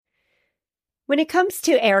When it comes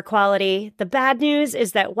to air quality, the bad news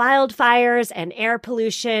is that wildfires and air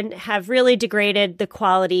pollution have really degraded the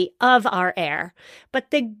quality of our air.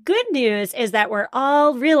 But the good news is that we're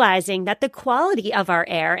all realizing that the quality of our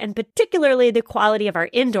air, and particularly the quality of our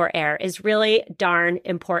indoor air, is really darn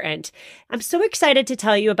important. I'm so excited to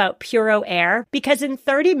tell you about Puro Air because in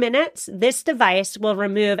 30 minutes, this device will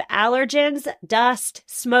remove allergens, dust,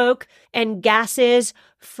 smoke, and gases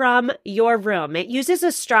from your room. It uses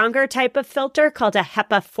a stronger type of filter called a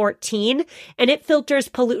HEPA 14, and it filters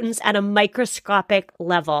pollutants at a microscopic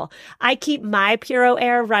level. I keep my Puro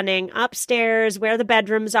Air running upstairs where the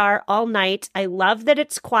bedrooms are all night. I love that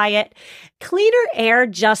it's quiet. Cleaner air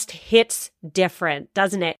just hits different,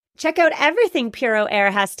 doesn't it? Check out everything Puro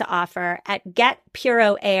Air has to offer at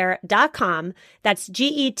getpuroair.com. That's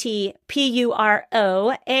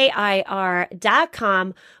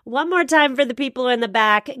GETPUROAIR.com. One more time for the people in the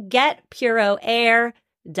back,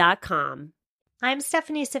 getpuroair.com. I'm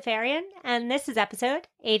Stephanie Seferian, and this is episode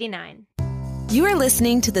 89. You are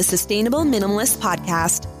listening to the Sustainable Minimalist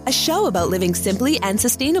Podcast, a show about living simply and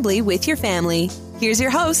sustainably with your family. Here's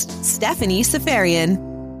your host, Stephanie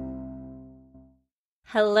Seferian.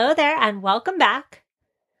 Hello there and welcome back.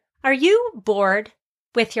 Are you bored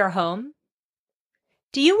with your home?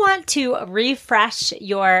 Do you want to refresh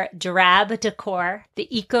your drab decor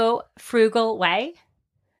the eco-frugal way?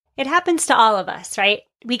 It happens to all of us, right?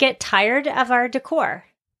 We get tired of our decor.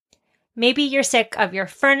 Maybe you're sick of your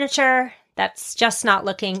furniture that's just not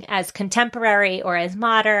looking as contemporary or as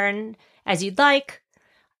modern as you'd like.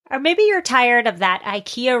 Or maybe you're tired of that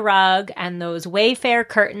IKEA rug and those Wayfair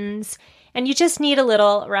curtains, and you just need a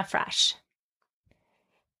little refresh.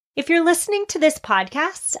 If you're listening to this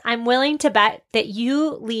podcast, I'm willing to bet that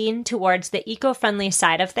you lean towards the eco-friendly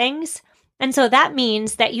side of things. And so that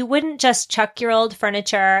means that you wouldn't just chuck your old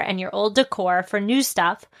furniture and your old decor for new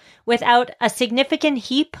stuff without a significant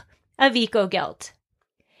heap of eco-guilt.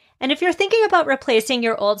 And if you're thinking about replacing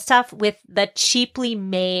your old stuff with the cheaply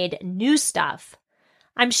made new stuff,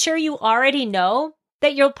 I'm sure you already know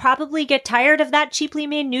that you'll probably get tired of that cheaply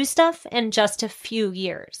made new stuff in just a few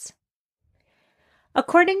years.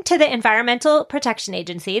 According to the Environmental Protection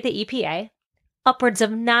Agency, the EPA, upwards of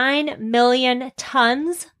 9 million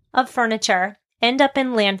tons of furniture end up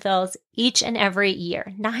in landfills each and every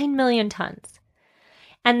year. 9 million tons.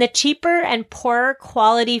 And the cheaper and poorer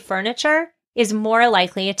quality furniture is more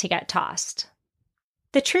likely to get tossed.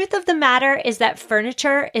 The truth of the matter is that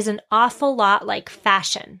furniture is an awful lot like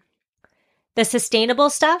fashion. The sustainable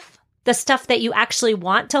stuff, the stuff that you actually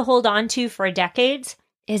want to hold on to for decades,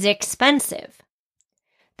 is expensive.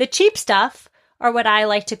 The cheap stuff, or what I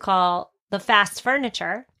like to call the fast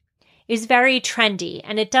furniture, is very trendy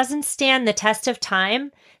and it doesn't stand the test of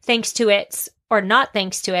time thanks to its, or not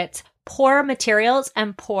thanks to its, poor materials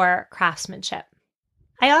and poor craftsmanship.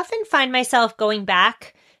 I often find myself going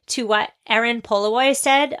back to what Erin Polowoy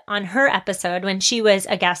said on her episode when she was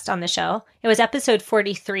a guest on the show. It was episode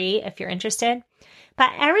 43, if you're interested.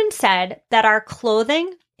 But Erin said that our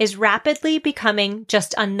clothing is rapidly becoming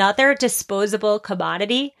just another disposable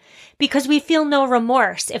commodity because we feel no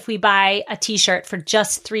remorse if we buy a t-shirt for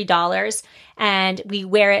just $3 and we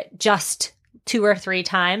wear it just 2 or 3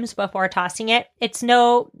 times before tossing it. It's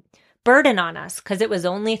no burden on us because it was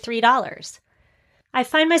only $3. I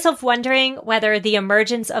find myself wondering whether the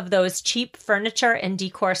emergence of those cheap furniture and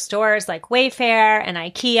decor stores like Wayfair and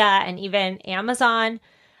IKEA and even Amazon,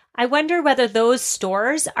 I wonder whether those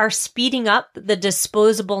stores are speeding up the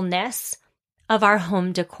disposableness of our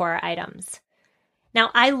home decor items. Now,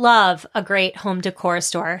 I love a great home decor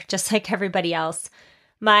store, just like everybody else.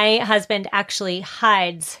 My husband actually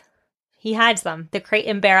hides them, the Crate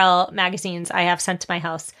and Barrel magazines I have sent to my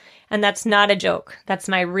house. And that's not a joke. That's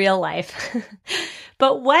my real life.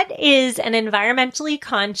 But what is an environmentally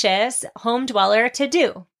conscious home dweller to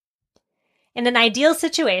do? In an ideal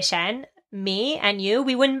situation, me and you,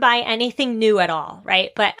 we wouldn't buy anything new at all,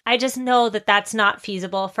 right? But I just know that that's not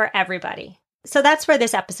feasible for everybody. So that's where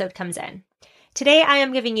this episode comes in. Today, I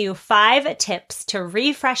am giving you 5 tips to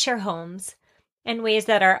refresh your homes in ways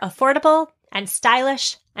that are affordable and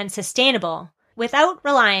stylish and sustainable without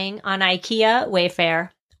relying on IKEA,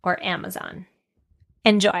 Wayfair, or Amazon.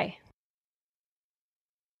 Enjoy.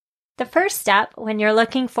 The first step when you're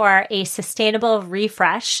looking for a sustainable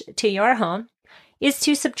refresh to your home is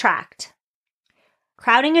to subtract.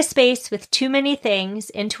 Crowding a space with too many things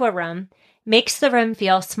into a room makes the room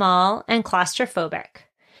feel small and claustrophobic.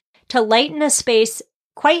 To lighten a space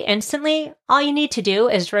quite instantly, all you need to do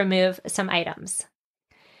is remove some items.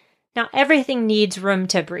 Now, everything needs room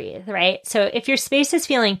to breathe, right? So if your space is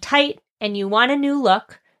feeling tight and you want a new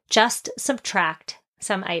look, just subtract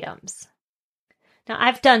some items. Now,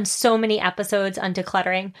 I've done so many episodes on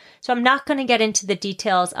decluttering, so I'm not going to get into the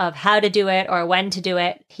details of how to do it or when to do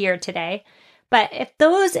it here today. But if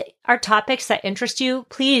those are topics that interest you,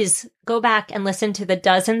 please go back and listen to the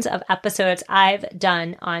dozens of episodes I've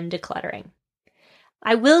done on decluttering.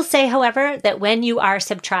 I will say, however, that when you are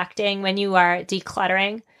subtracting, when you are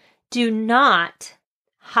decluttering, do not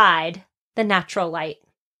hide the natural light.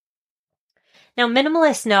 Now,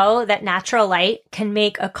 minimalists know that natural light can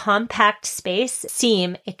make a compact space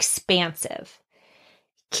seem expansive.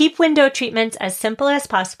 Keep window treatments as simple as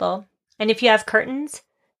possible, and if you have curtains,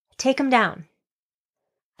 take them down.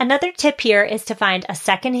 Another tip here is to find a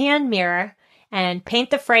secondhand mirror and paint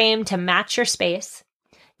the frame to match your space,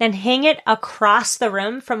 then hang it across the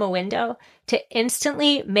room from a window to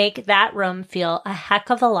instantly make that room feel a heck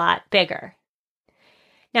of a lot bigger.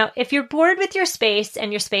 Now, if you're bored with your space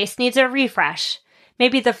and your space needs a refresh,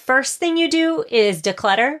 maybe the first thing you do is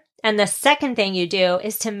declutter, and the second thing you do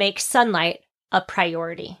is to make sunlight a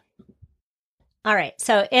priority. All right,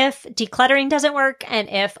 so if decluttering doesn't work and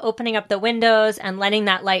if opening up the windows and letting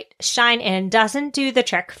that light shine in doesn't do the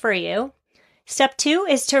trick for you, step 2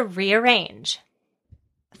 is to rearrange.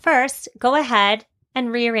 First, go ahead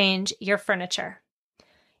and rearrange your furniture.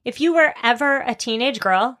 If you were ever a teenage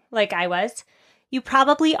girl, like I was, you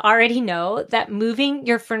probably already know that moving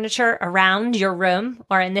your furniture around your room,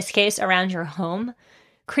 or in this case, around your home,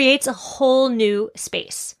 creates a whole new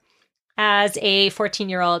space. As a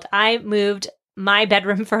 14-year-old, I moved my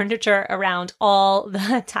bedroom furniture around all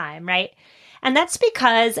the time, right? And that's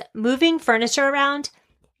because moving furniture around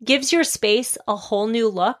gives your space a whole new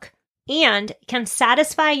look and can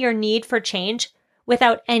satisfy your need for change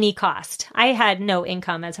without any cost. I had no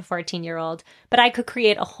income as a 14-year-old, but I could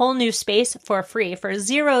create a whole new space for free for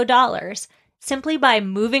 $0 simply by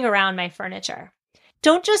moving around my furniture.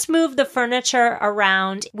 Don't just move the furniture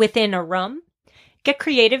around within a room. Get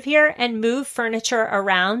creative here and move furniture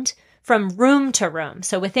around from room to room,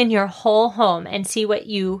 so within your whole home, and see what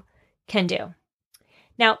you can do.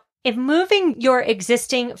 Now, if moving your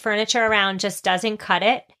existing furniture around just doesn't cut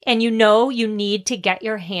it, and you know you need to get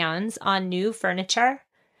your hands on new furniture,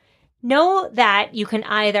 know that you can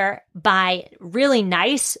either buy really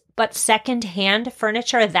nice but second-hand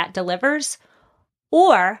furniture that delivers,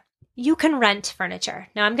 or you can rent furniture.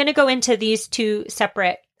 Now, I'm going to go into these two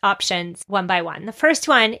separate options one by one. The first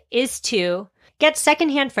one is to get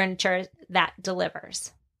second-hand furniture that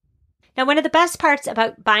delivers. Now, one of the best parts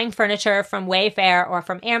about buying furniture from Wayfair or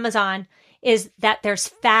from Amazon is that there's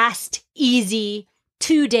fast, easy,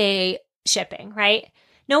 2-day shipping, right?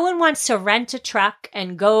 No one wants to rent a truck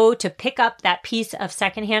and go to pick up that piece of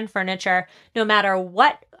secondhand furniture, no matter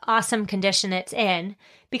what awesome condition it's in,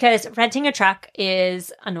 because renting a truck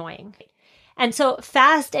is annoying. And so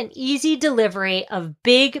fast and easy delivery of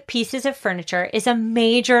big pieces of furniture is a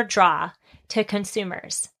major draw to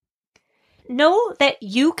consumers. Know that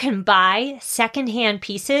you can buy secondhand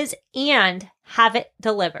pieces and have it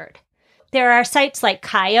delivered. There are sites like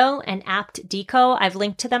Kayo and Apt Deco. I've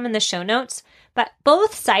linked to them in the show notes, but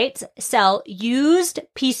both sites sell used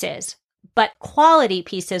pieces, but quality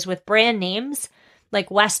pieces with brand names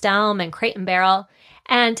like West Elm and Crate & Barrel.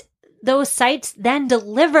 And those sites then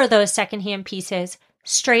deliver those secondhand pieces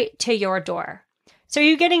straight to your door. So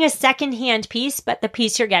you're getting a secondhand piece, but the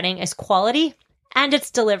piece you're getting is quality and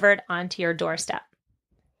it's delivered onto your doorstep.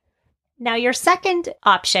 Now, your second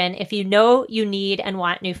option, if you know you need and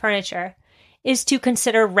want new furniture, is to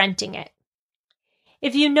consider renting it.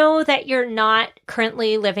 If you know that you're not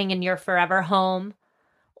currently living in your forever home,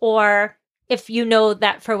 or if you know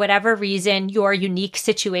that for whatever reason your unique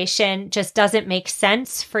situation just doesn't make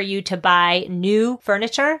sense for you to buy new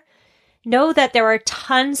furniture, know that there are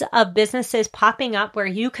tons of businesses popping up where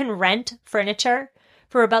you can rent furniture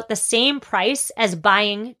for about the same price as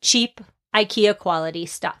buying cheap IKEA quality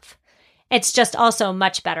stuff. It's just also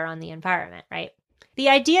much better on the environment, right? The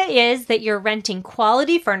idea is that you're renting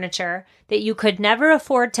quality furniture that you could never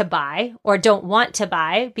afford to buy or don't want to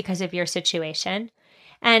buy because of your situation.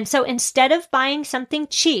 And so instead of buying something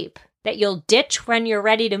cheap that you'll ditch when you're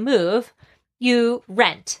ready to move, you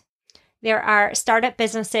rent. There are startup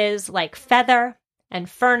businesses like Feather and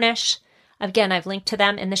Furnish. Again, I've linked to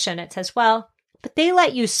them in the show notes as well. But they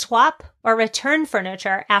let you swap or return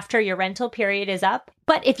furniture after your rental period is up.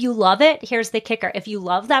 But if you love it, here's the kicker. If you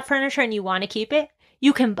love that furniture and you want to keep it,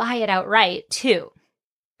 you can buy it outright too.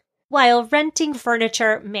 While renting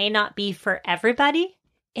furniture may not be for everybody,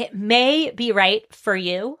 it may be right for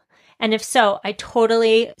you. And if so, I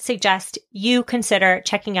totally suggest you consider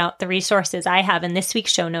checking out the resources I have in this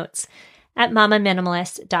week's show notes at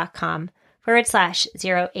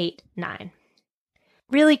mamaminimalist.com/089.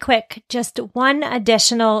 really quick, just one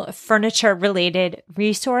additional furniture-related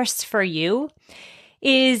resource for you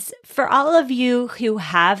is for all of you who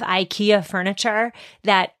have IKEA furniture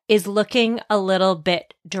that is looking a little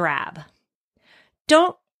bit drab.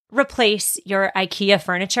 Don't replace your IKEA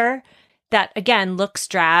furniture that, again, looks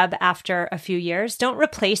drab after a few years. Don't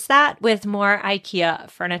replace that with more IKEA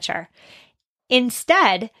furniture.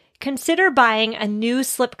 Instead, consider buying a new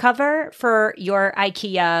slipcover for your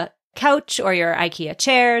IKEA couch or your IKEA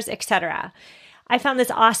chairs, etc. I found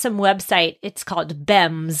this awesome website. It's called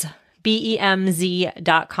BEMS,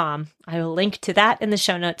 BEMZ.com. I will link to that in the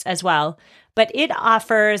show notes as well. But it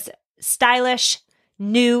offers stylish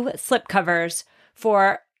new slipcovers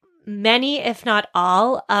for many, if not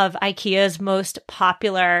all, of IKEA's most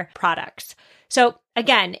popular products. So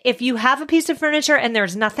again, if you have a piece of furniture and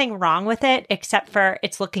there's nothing wrong with it except for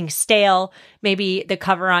it's looking stale, maybe the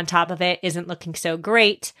cover on top of it isn't looking so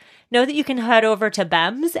great, know that you can head over to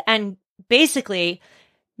BEMS and basically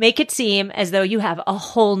make it seem as though you have a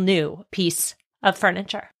whole new piece of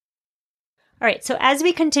furniture. All right, so as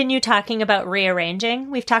we continue talking about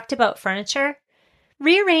rearranging, we've talked about furniture.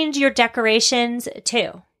 Rearrange your decorations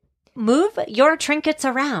too. Move your trinkets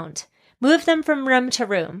around. Move them from room to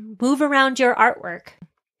room. Move around your artwork.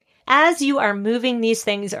 As you are moving these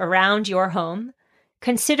things around your home,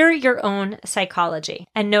 consider your own psychology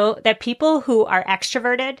and know that people who are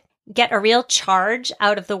extroverted get a real charge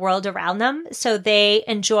out of the world around them, so they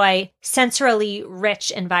enjoy sensorily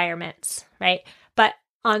rich environments, right? But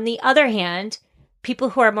on the other hand,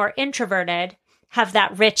 people who are more introverted have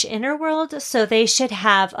that rich inner world, so they should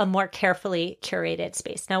have a more carefully curated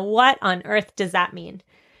space. Now, what on earth does that mean?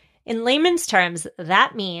 In layman's terms,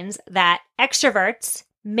 that means that extroverts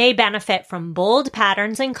may benefit from bold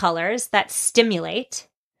patterns and colors that stimulate,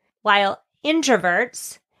 while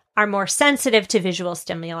introverts are more sensitive to visual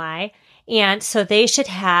stimuli, and so they should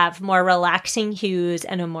have more relaxing hues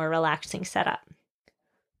and a more relaxing setup.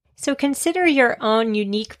 So consider your own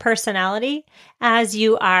unique personality as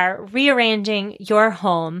you are rearranging your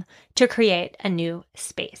home to create a new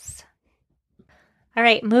space. All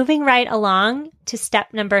right, moving right along to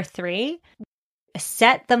step number 3,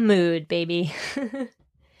 set the mood, baby.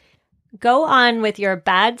 Go on with your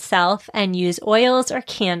bad self and use oils or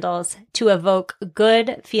candles to evoke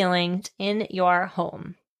good feelings in your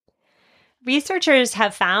home. Researchers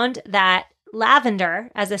have found that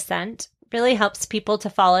lavender as a scent really helps people to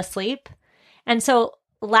fall asleep. And so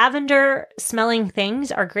lavender smelling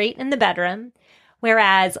things are great in the bedroom,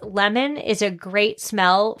 whereas lemon is a great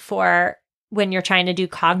smell for when you're trying to do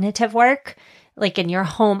cognitive work, like in your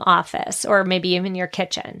home office or maybe even your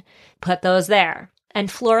kitchen. Put those there. And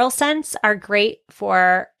floral scents are great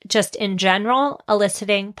for just in general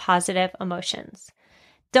eliciting positive emotions.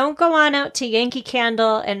 Don't go on out to Yankee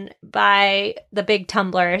Candle and buy the big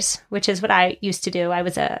tumblers, which is what I used to do. I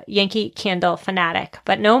was a Yankee Candle fanatic,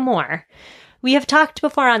 but no more. We have talked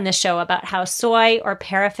before on this show about how soy or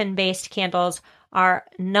paraffin-based candles are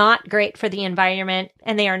not great for the environment,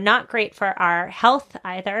 and they are not great for our health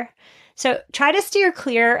either. So try to steer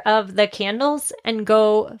clear of the candles and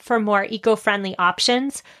go for more eco-friendly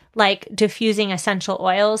options like diffusing essential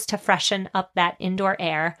oils to freshen up that indoor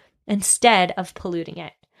air instead of polluting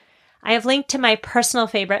it. I have linked to my personal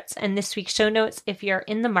favorites in this week's show notes if you're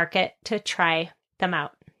in the market to try them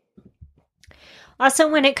out. Also,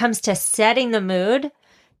 when it comes to setting the mood,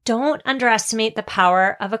 don't underestimate the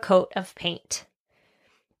power of a coat of paint.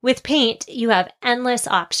 With paint, you have endless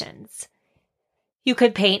options. You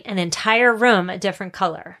could paint an entire room a different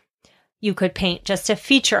color. You could paint just a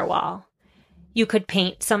feature wall. You could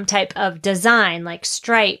paint some type of design like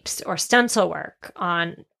stripes or stencil work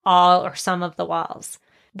on all or some of the walls.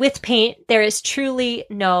 With paint, there is truly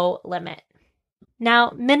no limit.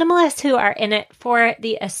 Now, minimalists who are in it for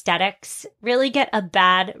the aesthetics really get a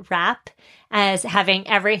bad rap as having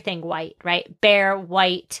everything white, right? Bare,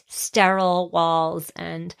 white, sterile walls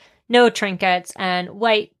and no trinkets and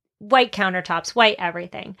white countertops, white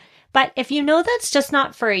everything. But if you know that's just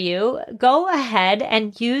not for you, go ahead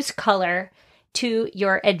and use color to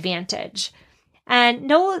your advantage. And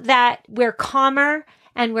know that we're calmer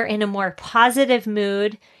and we're in a more positive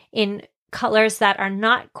mood in colors that are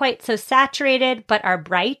not quite so saturated but are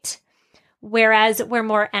bright, whereas we're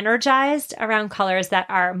more energized around colors that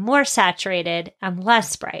are more saturated and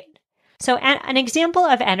less bright. So an example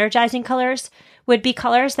of energizing colors would be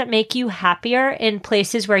colors that make you happier in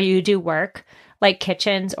places where you do work, like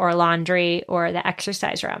kitchens or laundry or the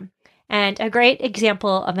exercise room. And a great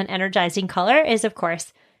example of an energizing color is, of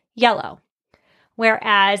course, yellow.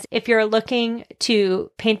 Whereas if you're looking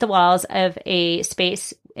to paint the walls of a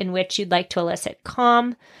space in which you'd like to elicit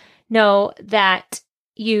calm, know that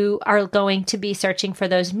you are going to be searching for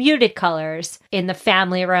those muted colors in the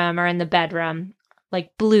family room or in the bedroom,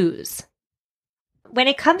 like blues. When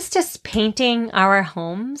it comes to painting our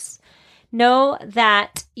homes, know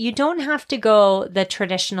that you don't have to go the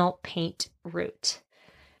traditional paint route.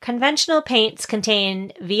 Conventional paints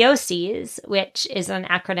contain VOCs, which is an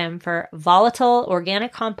acronym for volatile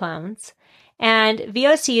organic compounds, and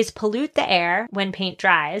VOCs pollute the air when paint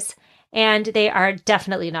dries, and they are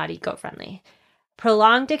definitely not eco-friendly.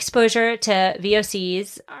 Prolonged exposure to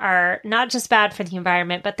VOCs are not just bad for the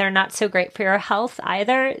environment, but they're not so great for your health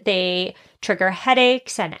either. They trigger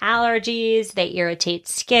headaches and allergies. They irritate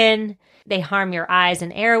skin. They harm your eyes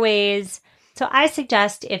and airways. So I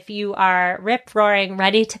suggest if you are rip-roaring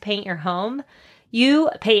ready to paint your home, you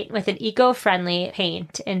paint with an eco-friendly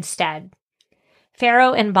paint instead.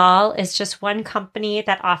 Farrow & Ball is just one company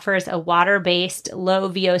that offers a water-based low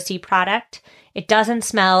VOC product. It doesn't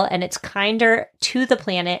smell and it's kinder to the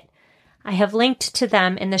planet. I have linked to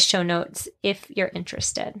them in the show notes if you're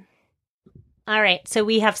interested. All right, so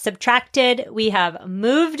we have subtracted, we have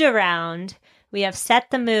moved around, we have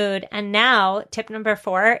set the mood, and now tip number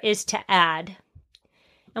 4 is to add.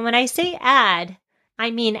 And when I say add,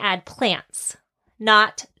 I mean add plants,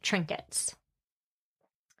 not trinkets.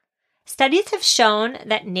 Studies have shown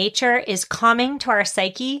that nature is calming to our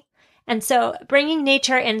psyche, and so bringing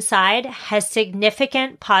nature inside has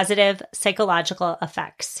significant positive psychological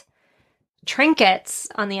effects. Trinkets,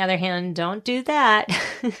 on the other hand, don't do that.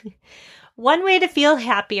 One way to feel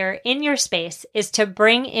happier in your space is to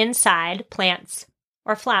bring inside plants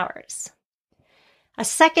or flowers. A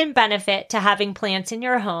second benefit to having plants in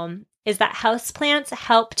your home is that houseplants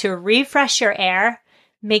help to refresh your air,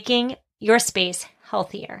 making your space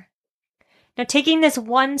healthier. Now, taking this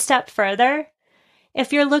one step further,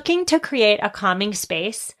 if you're looking to create a calming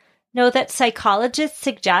space, know that psychologists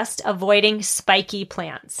suggest avoiding spiky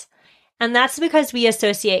plants. And that's because we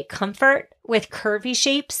associate comfort with curvy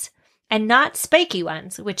shapes and not spiky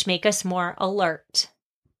ones, which make us more alert.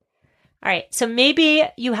 All right, so maybe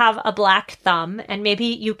you have a black thumb and maybe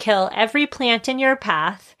you kill every plant in your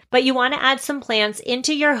path, but you want to add some plants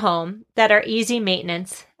into your home that are easy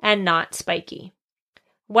maintenance and not spiky.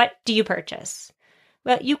 What do you purchase?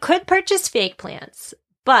 Well, you could purchase fake plants,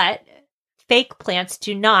 but fake plants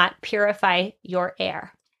do not purify your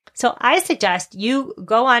air. So I suggest you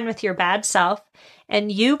go on with your bad self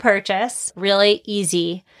and you purchase really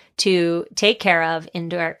easy to take care of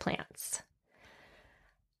indoor plants.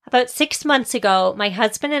 About 6 months ago, my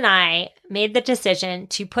husband and I made the decision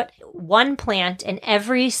to put one plant in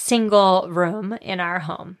every single room in our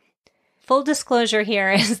home. Full disclosure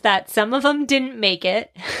here is that some of them didn't make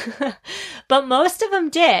it, but most of them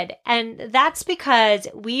did. And that's because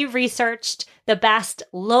we researched the best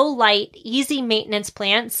low light, easy maintenance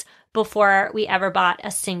plants before we ever bought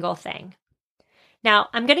a single thing. Now,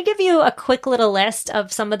 I'm going to give you a quick little list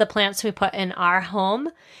of some of the plants we put in our home,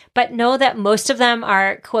 but know that most of them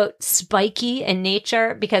are, quote, spiky in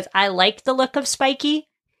nature because I like the look of spiky.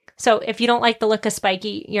 So if you don't like the look of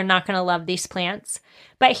spiky, you're not going to love these plants.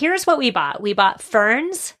 But here's what we bought. We bought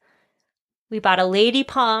ferns, we bought a lady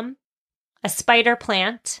palm, a spider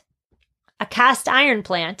plant, a cast iron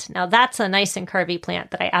plant. Now that's a nice and curvy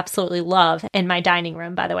plant that I absolutely love in my dining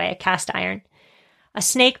room, by the way, a cast iron, a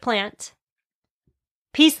snake plant,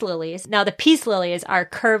 peace lilies. Now the peace lilies are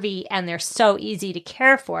curvy and they're so easy to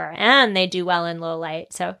care for and they do well in low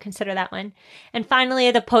light. So consider that one. And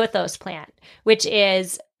finally, the pothos plant, which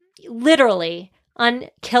is literally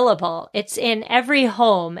unkillable. It's in every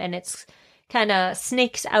home and it's kind of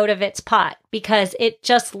snakes out of its pot because it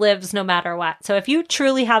just lives no matter what. So if you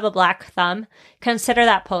truly have a black thumb, consider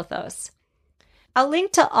that pothos. I'll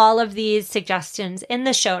link to all of these suggestions in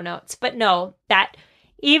the show notes, but know that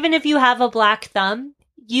even if you have a black thumb,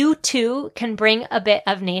 you too can bring a bit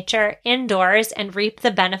of nature indoors and reap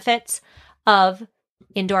the benefits of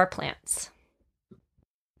indoor plants.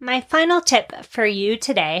 My final tip for you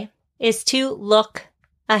today is to look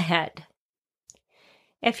ahead.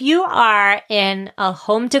 If you are in a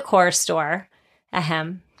home decor store,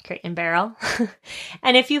 Crate and Barrel,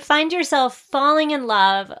 and if you find yourself falling in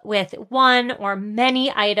love with one or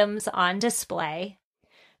many items on display,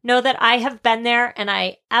 know that I have been there and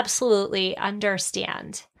I absolutely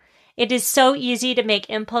understand. It is so easy to make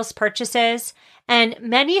impulse purchases, and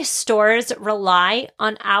many stores rely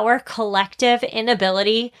on our collective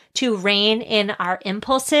inability to rein in our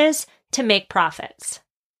impulses to make profits.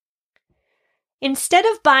 Instead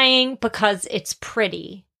of buying because it's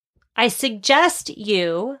pretty, I suggest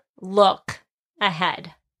you look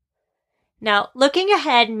ahead. Now, looking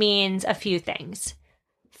ahead means a few things.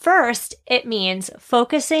 First, it means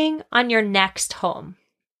focusing on your next home.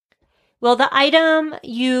 Will the item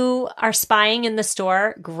you are spying in the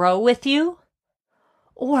store grow with you?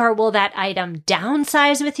 Or will that item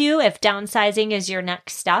downsize with you if downsizing is your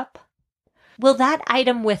next step? Will that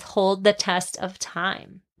item withhold the test of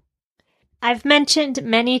time? I've mentioned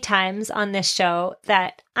many times on this show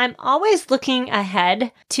that I'm always looking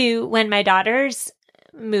ahead to when my daughters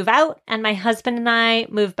move out and my husband and I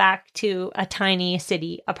move back to a tiny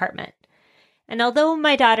city apartment. And although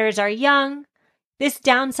my daughters are young, this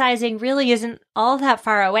downsizing really isn't all that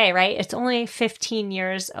far away, right? It's only 15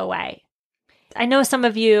 years away. I know some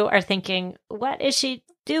of you are thinking, what is she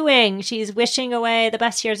doing? She's wishing away the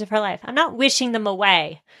best years of her life. I'm not wishing them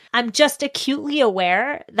away. I'm just acutely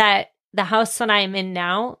aware that the house that I am in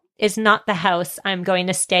now is not the house I'm going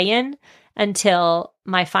to stay in until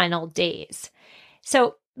my final days.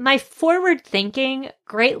 So my forward thinking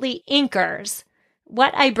greatly anchors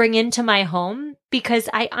what I bring into my home because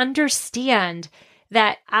I understand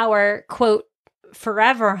that our, quote,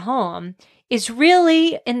 forever home is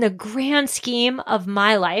really, in the grand scheme of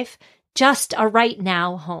my life, just a right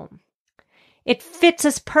now home. It fits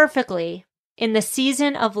us perfectly in the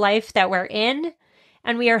season of life that we're in,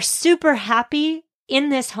 and we are super happy in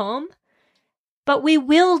this home, but we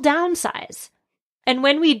will downsize. And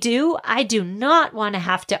when we do, I do not want to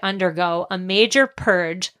have to undergo a major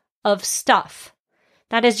purge of stuff.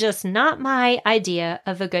 That is just not my idea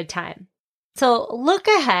of a good time. So look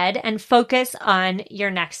ahead and focus on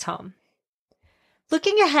your next home.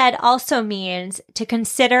 Looking ahead also means to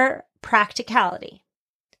consider practicality.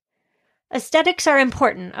 Aesthetics are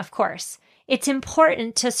important, of course. It's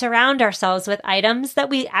important to surround ourselves with items that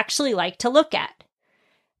we actually like to look at.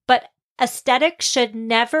 But aesthetics should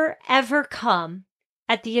never, ever come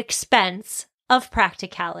at the expense of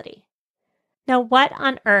practicality. Now, what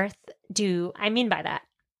on earth do I mean by that?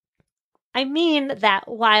 I mean that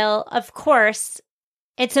while, of course,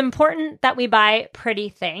 it's important that we buy pretty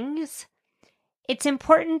things, it's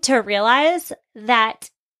important to realize that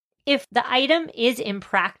if the item is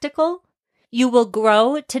impractical, you will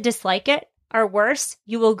grow to dislike it, or worse,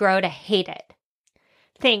 you will grow to hate it.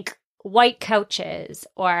 Think white couches,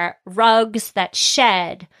 or rugs that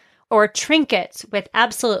shed, or trinkets with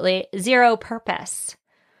absolutely zero purpose.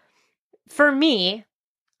 For me,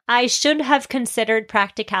 I should have considered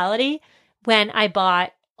practicality when I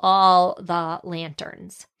bought all the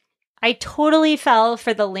lanterns. I totally fell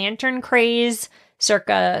for the lantern craze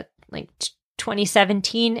circa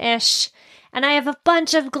 2017-ish, and I have a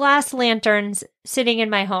bunch of glass lanterns sitting in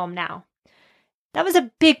my home now. That was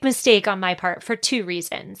a big mistake on my part for two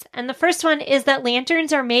reasons. And the first one is that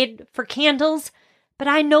lanterns are made for candles, but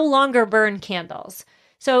I no longer burn candles.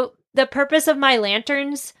 So the purpose of my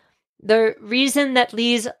lanterns, the reason that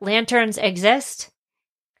these lanterns exist,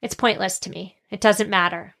 it's pointless to me. It doesn't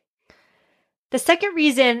matter. The second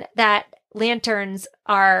reason that lanterns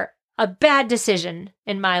are a bad decision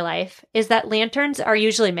in my life is that lanterns are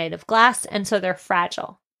usually made of glass, and so they're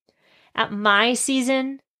fragile. At my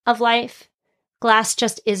season of life, glass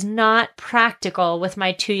just is not practical with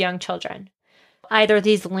my two young children. Either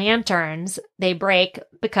these lanterns, they break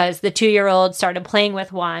because the 2-year-old started playing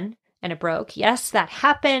with one and it broke. Yes, that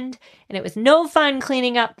happened, and it was no fun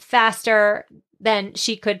cleaning up faster than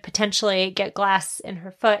she could potentially get glass in her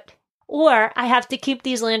foot. Or I have to keep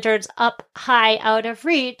these lanterns up high out of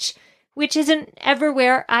reach, which isn't ever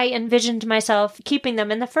where I envisioned myself keeping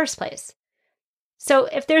them in the first place. So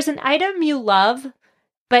if there's an item you love,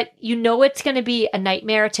 but you know it's going to be a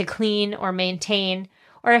nightmare to clean or maintain,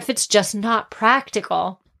 or if it's just not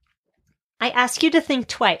practical, I ask you to think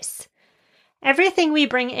twice. Everything we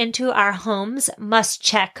bring into our homes must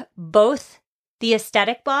check both the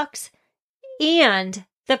aesthetic box and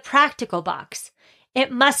the practical box.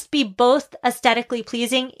 It must be both aesthetically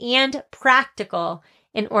pleasing and practical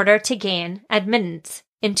in order to gain admittance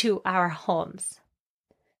into our homes.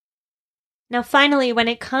 Now, finally, when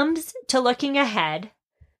it comes to looking ahead,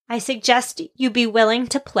 I suggest you be willing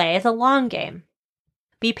to play the long game.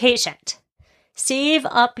 Be patient. Save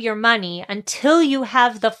up your money until you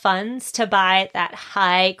have the funds to buy that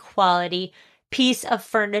high-quality piece of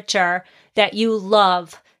furniture that you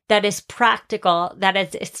love, that is practical, that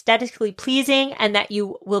is aesthetically pleasing, and that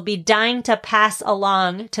you will be dying to pass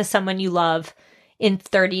along to someone you love in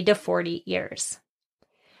 30 to 40 years.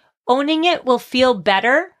 Owning it will feel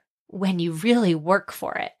better when you really work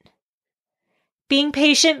for it. Being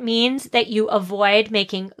patient means that you avoid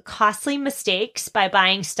making costly mistakes by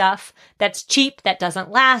buying stuff that's cheap, that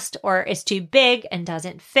doesn't last, or is too big and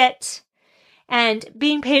doesn't fit. And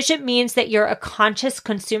being patient means that you're a conscious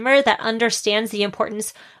consumer that understands the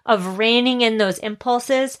importance of reining in those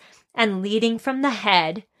impulses and leading from the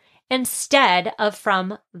head instead of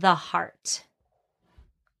from the heart.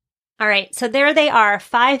 All right, so there they are,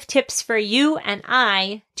 5 tips for you and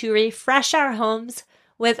I to refresh our homes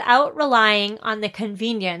without relying on the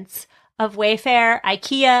convenience of Wayfair,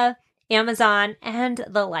 IKEA, Amazon, and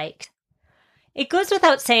the like. It goes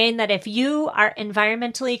without saying that if you are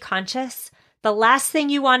environmentally conscious, the last thing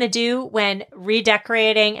you want to do when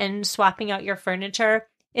redecorating and swapping out your furniture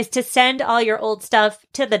is to send all your old stuff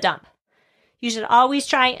to the dump. You should always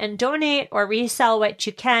try and donate or resell what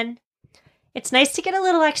you can. It's nice to get a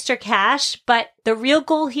little extra cash, but the real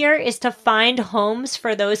goal here is to find homes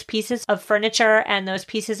for those pieces of furniture and those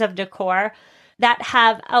pieces of decor that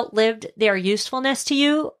have outlived their usefulness to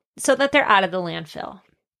you so that they're out of the landfill.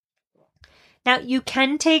 Now, you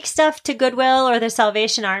can take stuff to Goodwill or the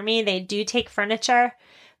Salvation Army. They do take furniture,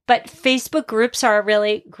 but Facebook groups are a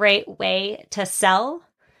really great way to sell.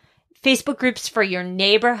 Facebook groups for your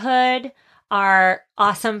neighborhood are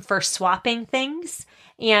awesome for swapping things.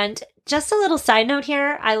 And just a little side note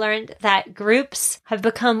here, I learned that groups have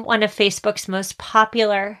become one of Facebook's most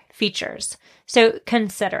popular features, so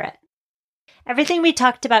consider it. Everything we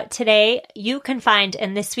talked about today, you can find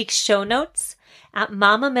in this week's show notes at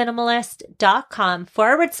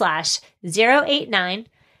mamaminimalist.com/089.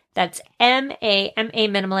 That's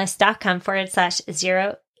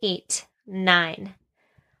mamaminimalist.com/089.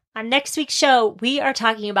 On next week's show, we are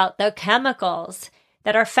talking about the chemicals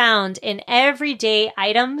that are found in everyday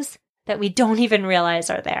items that we don't even realize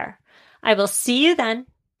are there. I will see you then.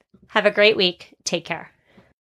 Have a great week. Take care.